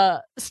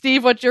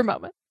 Steve, what's your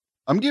moment?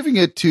 I'm giving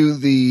it to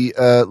the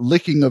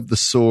licking of the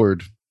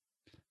sword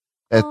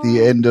at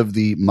the end of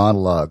the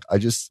monologue. I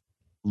just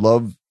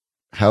love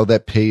how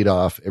that paid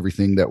off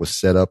everything that was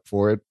set up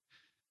for it.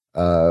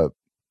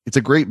 It's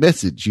a great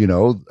message,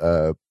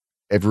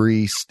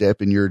 every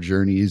step in your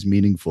journey is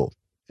meaningful.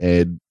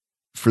 And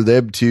for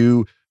them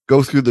to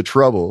go through the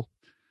trouble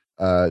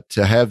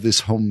to have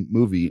this home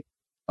movie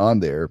on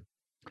there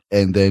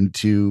and then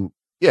to,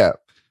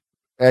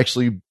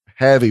 actually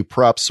have a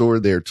prop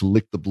sword there to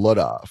lick the blood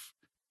off.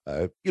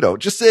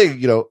 Just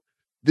saying,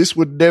 this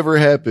would never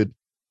happen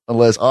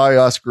unless I,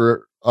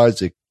 Oscar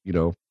Isaac,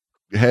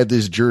 had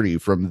this journey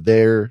from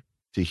there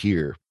to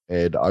here.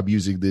 And I'm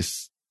using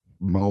this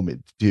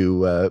moment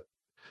to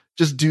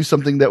just do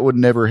something that would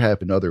never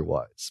happen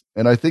otherwise.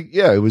 And I think,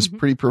 it was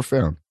pretty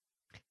profound.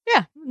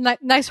 Yeah.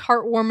 Nice,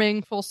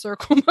 heartwarming, full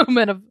circle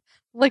moment of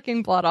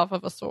licking blood off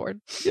of a sword.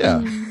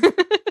 Yeah.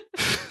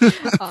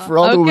 For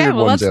all the weird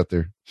ones out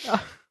there.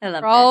 I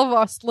love for all of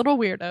us little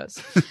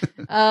weirdos.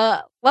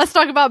 Let's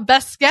talk about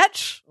best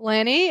sketch.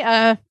 Lanny,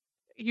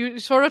 you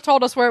sort of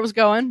told us where it was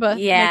going, but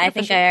I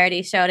think I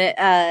already showed it.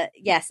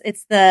 Yes,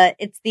 it's the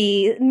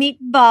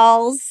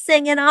meatballs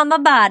singing on my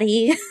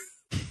body.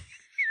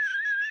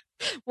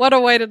 What a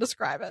way to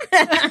describe it.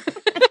 That's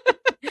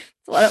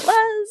what it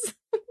was.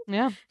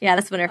 Yeah. Yeah,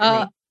 that's winner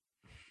for me.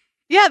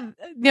 Yeah,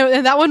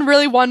 and that one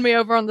really won me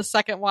over on the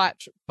second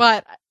watch,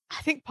 but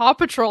I think Paw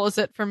Patrol is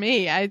it for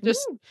me. I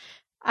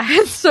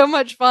had so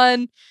much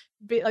fun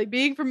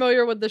being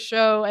familiar with the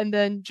show, and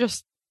then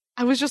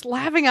I was just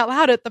laughing out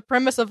loud at the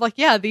premise of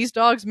these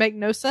dogs make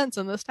no sense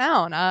in this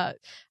town. I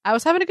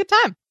was having a good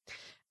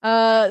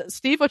time.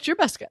 Steve, what's your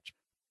best sketch?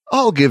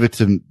 I'll give it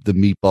to the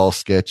meatball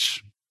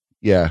sketch.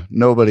 Yeah,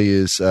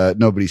 nobody's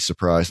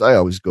surprised. I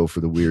always go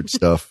for the weird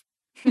stuff.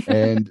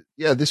 And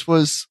this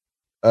was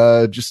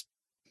just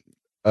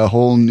a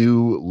whole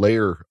new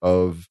layer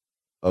of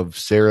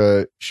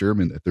Sarah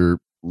Sherman that they're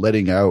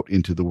letting out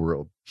into the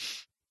world.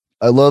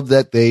 I love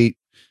that they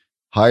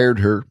hired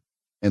her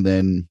and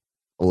then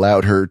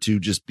allowed her to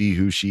just be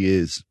who she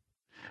is.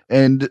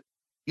 And,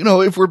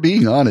 if we're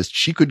being honest,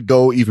 she could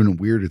go even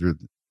weirder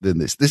than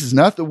this. This is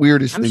not the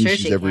weirdest thing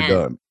she's ever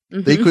done.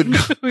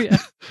 Mm-hmm.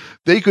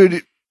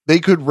 They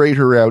could rate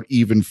her out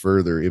even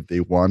further if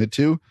they wanted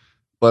to,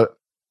 but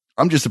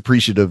I'm just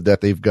appreciative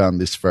that they've gone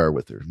this far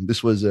with her.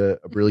 This was a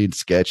brilliant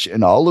sketch,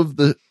 and all of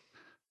the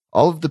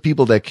all of the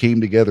people that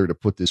came together to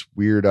put this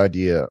weird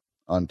idea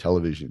on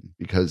television,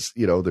 because,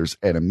 you know, there's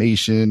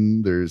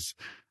animation, there's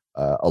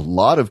a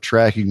lot of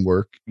tracking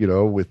work, you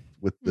know, with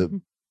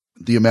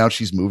the amount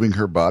she's moving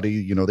her body.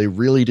 You know, they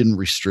really didn't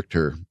restrict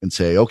her and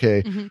say,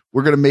 okay,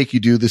 we're going to make you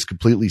do this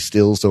completely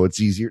still so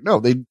it's easier. No,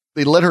 they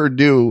let her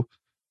do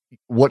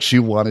what she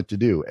wanted to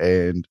do.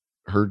 And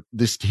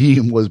this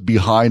team was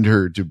behind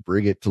her to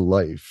bring it to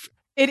life.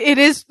 It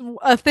is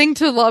a thing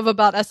to love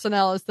about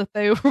SNL is that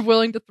they were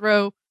willing to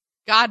throw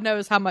God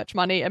knows how much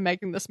money at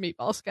making this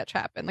meatball sketch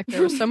happen. Like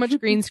there was so much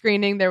green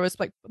screening. There was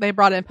like, they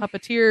brought in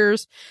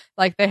puppeteers.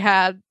 Like they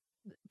had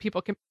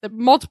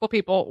multiple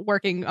people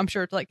working, I'm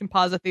sure, to like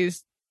composite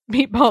these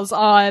meatballs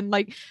on.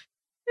 Like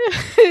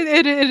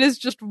it is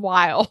just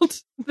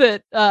wild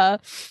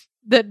that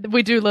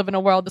we do live in a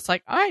world that's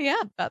like, oh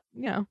yeah, that,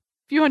 you know, a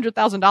few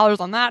 $100,000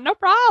 on that, no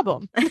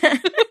problem.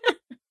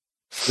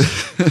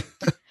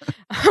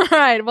 All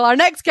right. Well, our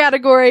next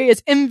category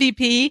is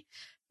MVP.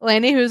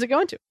 Lanny, who's it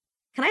going to?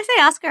 Can I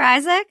say Oscar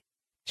Isaac?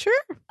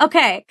 Sure.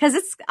 Okay, because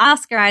it's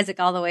Oscar Isaac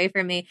all the way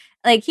for me.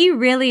 Like, he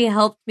really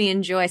helped me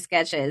enjoy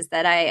sketches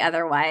that I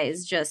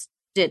otherwise just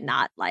did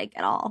not like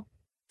at all.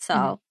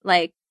 So,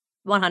 like,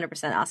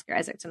 100% Oscar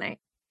Isaac tonight.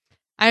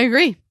 I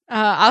agree.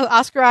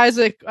 Oscar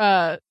Isaac,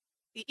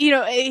 you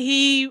know,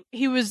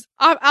 he was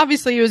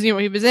obviously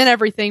he was in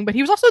everything, but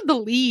he was also the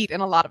lead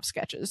in a lot of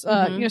sketches.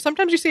 You know,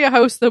 sometimes you see a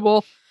host that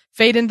will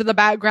fade into the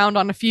background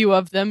on a few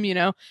of them, you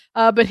know,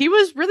 but he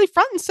was really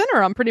front and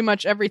center on pretty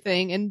much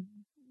everything, and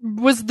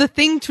was the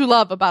thing to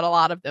love about a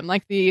lot of them.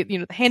 Like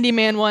the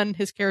handyman one,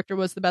 his character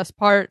was the best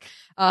part.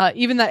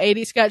 Even that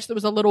 80s sketch that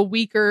was a little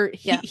weaker,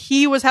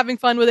 he was having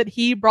fun with it.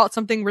 He brought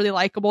something really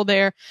likable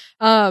there.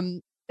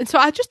 And so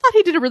I just thought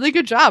he did a really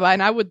good job,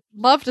 and I would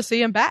love to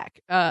see him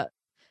back.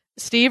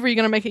 Steve, are you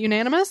going to make it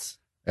unanimous?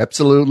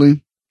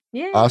 Absolutely.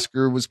 Yeah.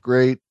 Oscar was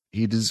great.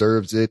 He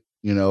deserves it.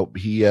 You know,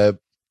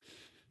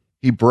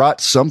 he brought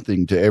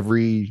something to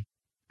every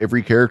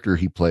character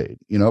he played.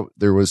 You know,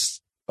 there was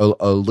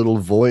a little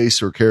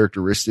voice or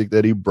characteristic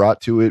that he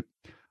brought to it.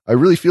 I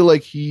really feel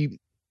like he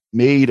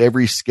made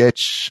every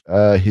sketch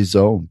his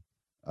own,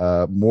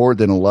 more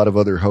than a lot of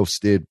other hosts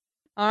did.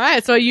 All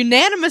right. So a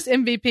unanimous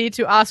MVP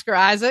to Oscar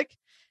Isaac.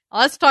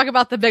 Let's talk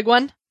about the big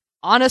one.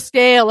 On a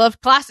scale of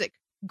classic,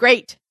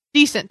 great,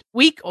 decent,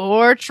 weak,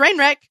 or train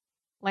wreck,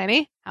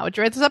 Lanny, how would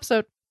you rate this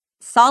episode?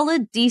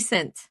 Solid,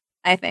 decent,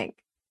 I think.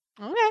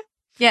 Okay.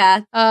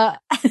 Yeah. I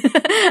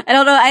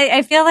don't know.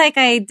 I feel like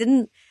I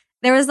didn't.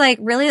 There was like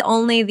really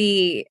only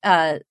the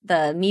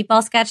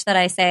meatball sketch that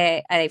I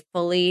say I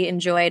fully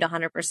enjoyed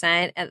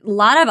 100%. A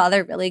lot of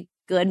other really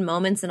good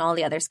moments in all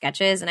the other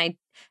sketches, and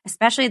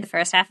especially the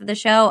first half of the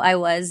show, I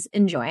was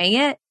enjoying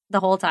it the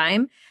whole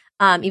time.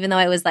 Even though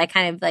I was like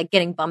kind of like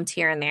getting bumped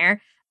here and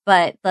there,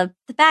 but the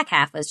back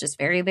half was just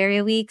very,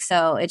 very weak.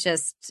 So it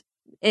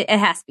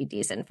has to be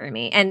decent for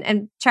me.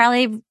 And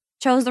Charlie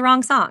chose the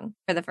wrong song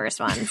for the first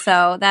one,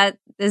 so that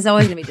is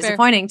always going to be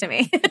disappointing to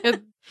me.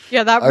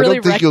 Yeah, that really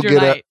wrecked your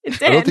night.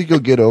 I don't think you'll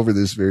get over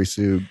this very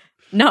soon.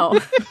 No,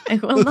 I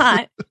will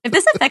not. If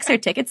this affects our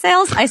ticket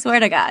sales, I swear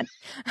to God.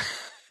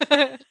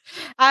 I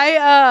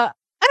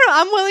don't know.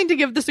 I'm willing to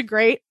give this a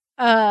great,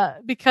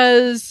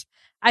 because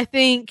I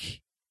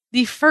think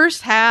the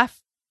first half,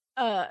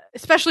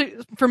 especially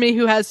for me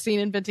who has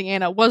seen Inventing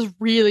Anna, was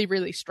really,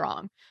 really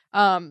strong.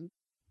 You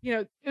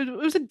know, it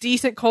was a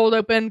decent cold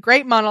open,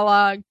 great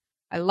monologue.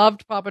 I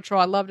loved Paw Patrol.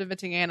 I loved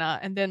Inventing Anna.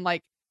 And then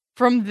like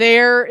from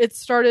there, it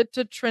started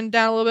to trend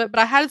down a little bit, but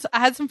I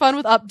had some fun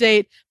with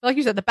Update. But like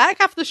you said, the back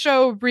half of the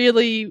show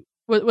really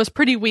was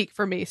pretty weak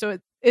for me. So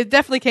it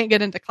definitely can't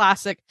get into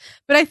classic,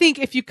 but I think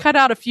if you cut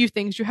out a few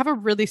things, you have a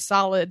really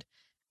solid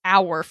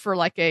hour for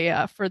like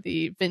for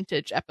the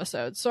vintage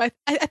episodes. So I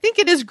think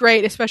it is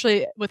great,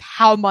 especially with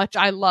how much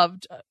I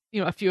loved,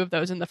 a few of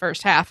those in the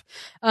first half.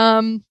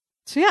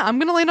 So yeah, I'm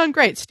going to land on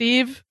great.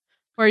 Steve,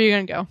 where are you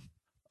going to go?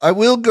 I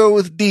will go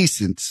with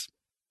decent.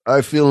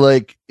 I feel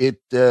like it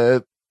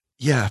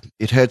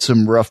had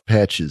some rough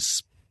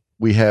patches.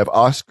 We have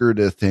Oscar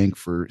to thank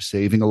for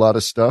saving a lot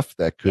of stuff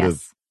that could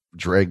have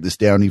dragged this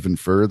down even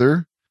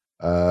further.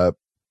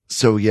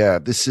 So yeah,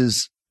 this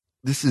is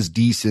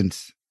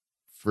decent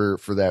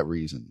for that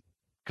reason,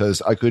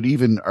 because I could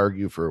even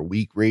argue for a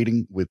weak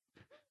rating with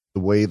the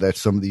way that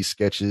some of these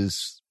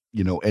sketches,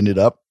 ended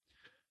up.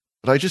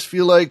 But I just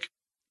feel like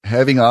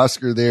having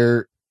Oscar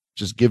there,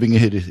 just giving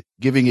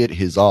it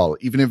his all,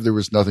 even if there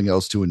was nothing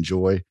else to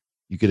enjoy,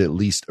 you could at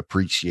least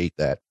appreciate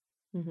that.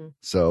 Mm-hmm.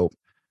 So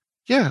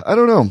yeah, I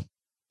don't know.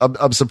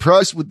 I'm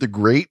surprised with the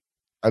great.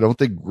 I don't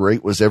think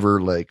great was ever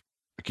like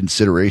a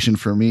consideration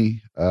for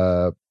me,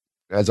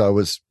 as I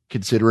was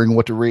considering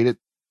what to rate it.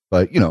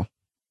 But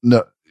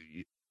no,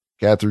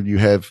 Catherine, you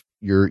have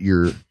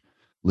your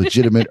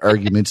legitimate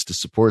arguments to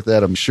support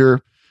that, I'm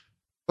sure.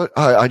 But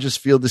I just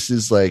feel this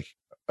is like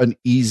an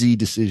easy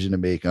decision to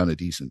make on a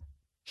decent.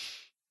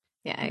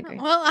 Yeah, I agree.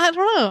 Well, I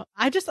don't know.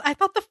 I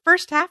thought the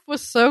first half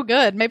was so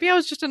good. Maybe I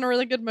was just in a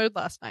really good mood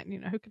last night.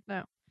 Who could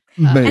know?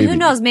 And who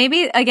knows?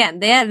 Maybe again,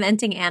 the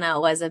Inventing Anna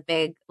was a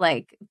big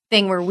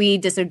thing where we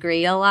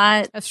disagree a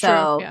lot. That's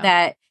so true.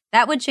 Yeah.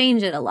 that would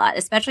change it a lot,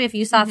 especially if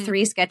you saw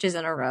 3 sketches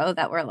in a row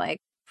that were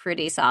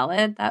pretty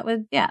solid. That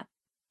would, yeah.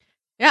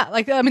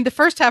 The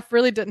first half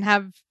really didn't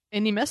have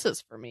any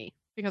misses for me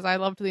because I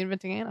loved the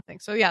Inventing Anna thing.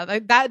 So yeah,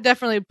 that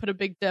definitely put a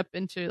big dip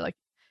into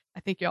I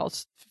think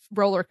y'all's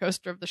roller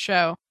coaster of the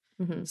show.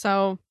 Mm-hmm.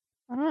 So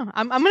I don't know.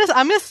 I'm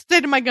gonna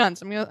stay to my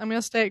guns. I'm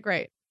gonna stay at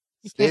great.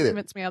 You can't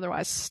convince me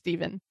otherwise,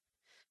 Steven.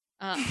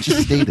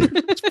 Just state it.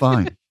 It's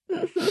fine.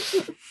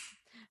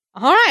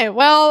 All right.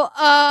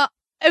 Well,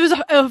 it was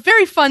a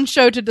very fun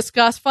show to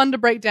discuss, fun to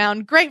break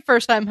down. Great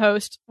first time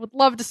host. Would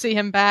love to see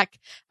him back.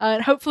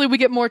 And hopefully we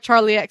get more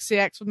Charlie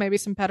XCX with maybe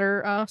some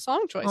better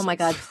song choices. Oh my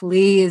God,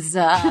 please.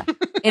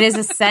 It is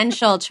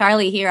essential.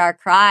 Charlie, hear our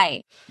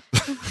cry.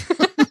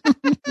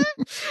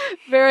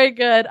 Very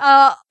good.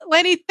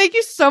 Lanny, thank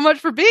you so much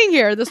for being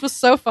here. This was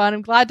so fun.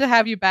 I'm glad to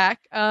have you back.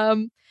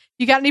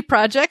 You got any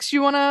projects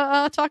you want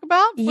to talk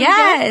about?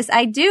 Yes,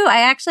 I do.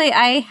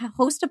 I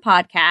host a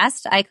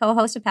podcast. I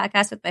co-host a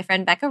podcast with my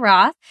friend Becca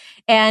Roth,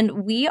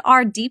 and we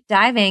are deep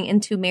diving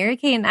into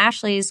Mary-Kate and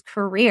Ashley's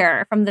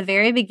career from the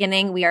very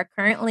beginning. We are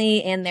currently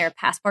in their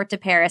Passport to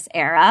Paris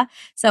era,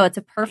 so it's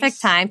a perfect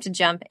time to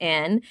jump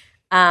in.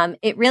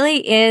 It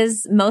really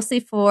is mostly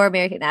for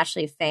Mary-Kate and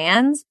Ashley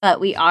fans, but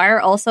we are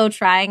also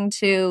trying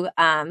to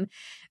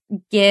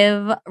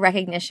give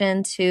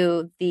recognition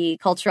to the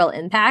cultural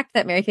impact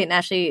that Mary-Kate and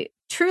Ashley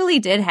truly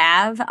did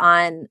have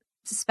on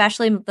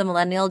especially the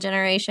millennial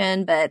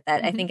generation, but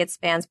that I think it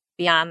spans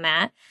beyond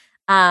that.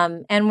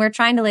 And we're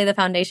trying to lay the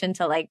foundation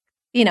to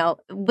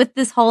with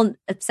this whole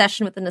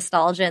obsession with the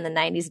nostalgia in the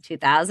 90s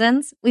and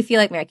 2000s, we feel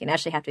like Mary-Kate and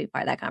Ashley have to be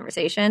part of that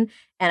conversation.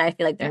 And I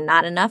feel like they're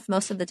not enough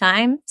most of the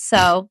time.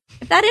 So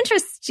if that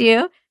interests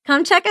you,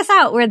 come check us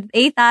out. We're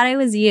They Thought I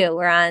Was You.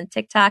 We're on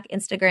TikTok,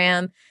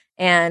 Instagram,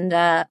 and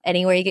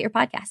anywhere you get your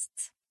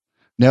podcasts.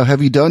 Now,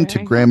 have you done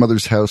To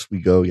Grandmother's House We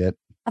Go yet?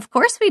 Of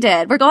course we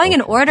did. We're going in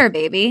order,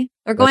 baby.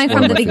 We're going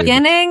from the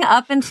beginning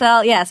up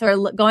until, so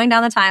we're going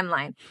down the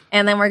timeline.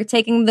 And then we're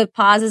taking the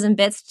pauses and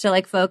bits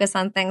to focus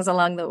on things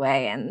along the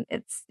way. And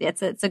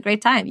it's a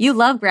great time. You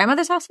love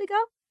Grandmother's House We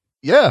Go?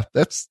 Yeah,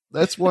 that's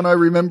one I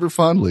remember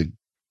fondly.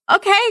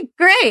 Okay,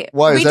 great.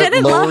 Why? We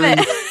didn't love it.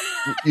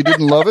 You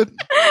didn't love it?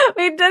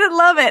 We didn't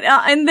love it.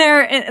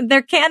 In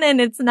their canon,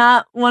 it's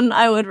not one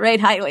I would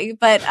rate highly,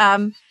 but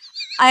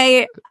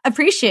I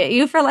appreciate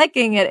you for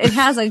liking it. It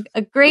has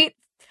a great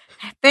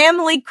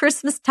family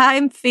Christmas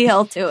time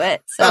feel to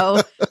it.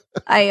 So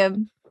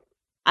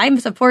I'm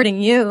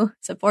supporting you,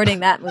 supporting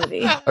that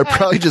movie. I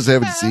probably just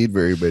haven't seen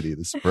very many.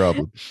 This is the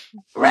problem.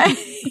 Right.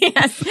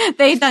 Yes.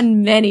 They've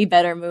done many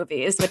better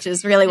movies, which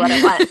is really what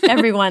I want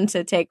everyone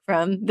to take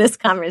from this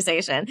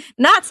conversation.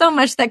 Not so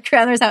much that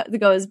Grandmother's House We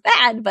Go is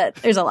bad, but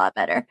there's a lot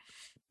better.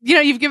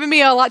 You've given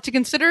me a lot to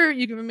consider.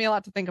 You've given me a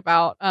lot to think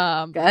about. Good.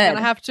 I'm going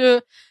to have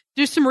to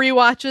do some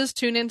rewatches,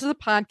 tune into the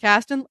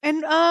podcast,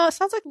 and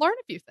sounds like learn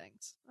a few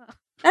things.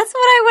 That's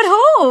what I would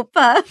hope.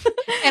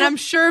 And I'm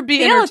sure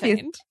be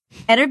entertained.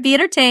 Be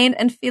entertained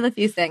and feel a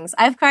few things.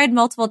 I've cried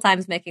multiple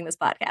times making this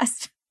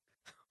podcast.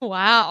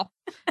 Wow.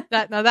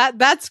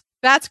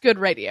 That's good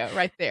radio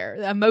right there.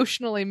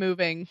 Emotionally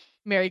moving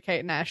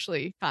Mary-Kate and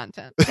Ashley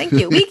content. Thank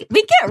you. We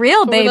get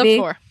real,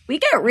 baby. We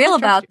get real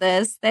about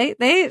this.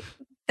 Their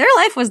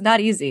life was not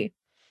easy.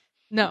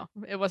 No,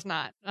 it was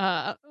not.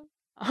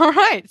 All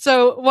right.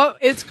 So what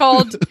it's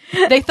called?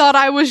 They Thought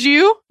I Was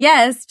You?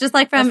 Yes. Just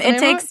like from It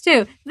Takes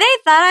Two. They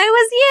Thought I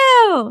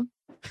Was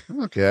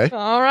You. Okay.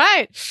 All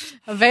right.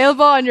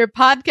 Available on your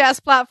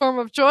podcast platform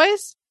of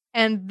choice.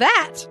 And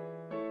that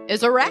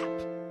is a wrap.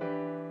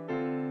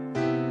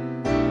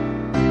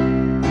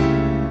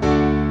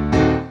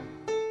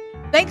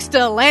 Thanks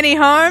to Lanny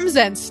Harms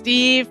and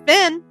Steve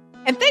Finn.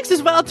 And thanks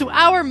as well to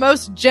our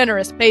most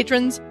generous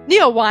patrons,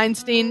 Neil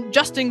Weinstein,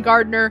 Justin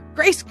Gardner,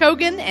 Grace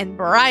Kogan, and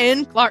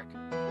Brian Clark.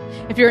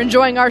 If you're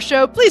enjoying our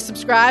show, please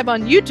subscribe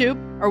on YouTube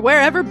or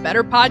wherever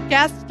better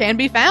podcasts can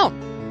be found.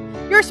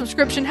 Your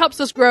subscription helps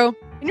us grow,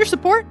 and your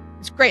support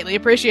is greatly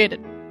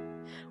appreciated.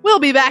 We'll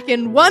be back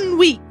in 1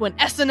 week when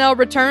SNL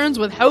returns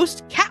with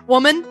host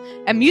Catwoman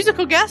and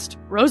musical guest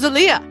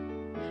Rosalia.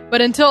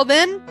 But until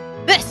then,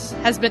 this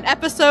has been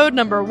episode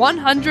number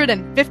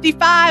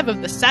 155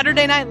 of the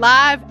Saturday Night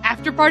Live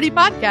After Party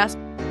Podcast.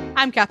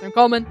 I'm Catherine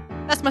Coleman.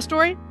 That's my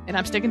story, and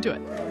I'm sticking to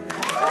it.